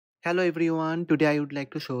Hello everyone, today I would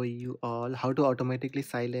like to show you all how to automatically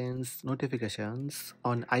silence notifications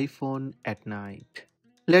on iPhone at night.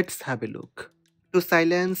 Let's have a look. To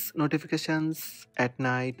silence notifications at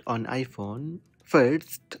night on iPhone,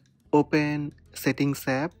 first open Settings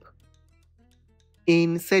app.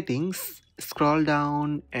 In Settings, scroll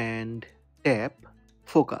down and tap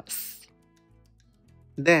Focus.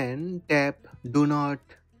 Then tap Do Not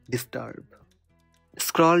Disturb.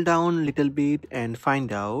 Scroll down little bit and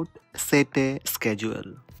find out Set a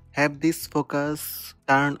Schedule. Have this focus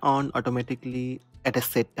turn on automatically at a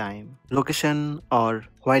set time, location or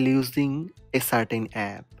while using a certain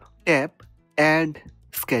app. Tap Add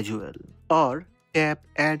Schedule or tap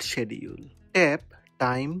Add Schedule. Tap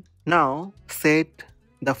Time. Now set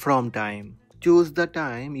the from time. Choose the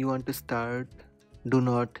time you want to start Do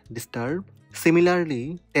Not Disturb.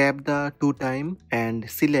 Similarly, tap the to time and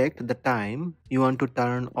select the time you want to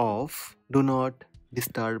turn off Do Not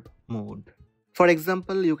Disturb mode. For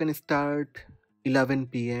example, you can start 11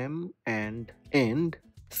 p.m. and end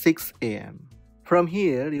 6 a.m. From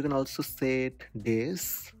here, you can also set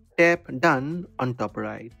days. Tap Done on top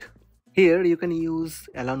right. Here, you can use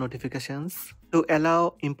Allow Notifications to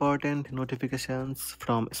allow important notifications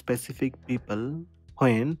from specific people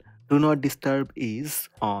when Do Not Disturb is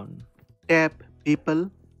on. Tap People,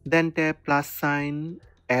 then tap plus sign,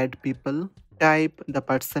 Add People, type the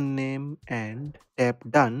person name and tap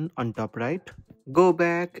Done on top right. Go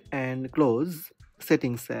back and close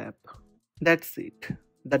Settings app. That's it.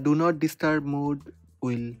 The Do Not Disturb mode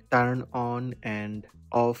will turn on and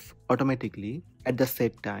off automatically at the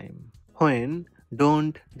set time. When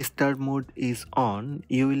Don't Disturb mode is on,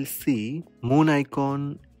 you will see moon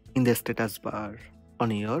icon in the status bar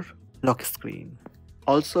on your lock screen.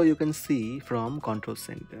 Also, you can see from Control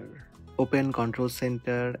Center. Open Control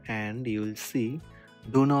Center and you will see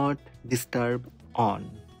Do Not Disturb on.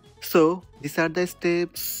 So, these are the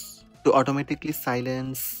steps to automatically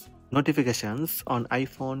silence notifications on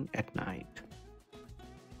iPhone at night.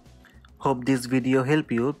 Hope this video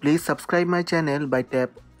helped you. Please subscribe my channel by tap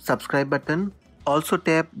subscribe button. Also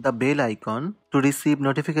tap the bell icon to receive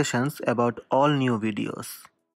notifications about all new videos.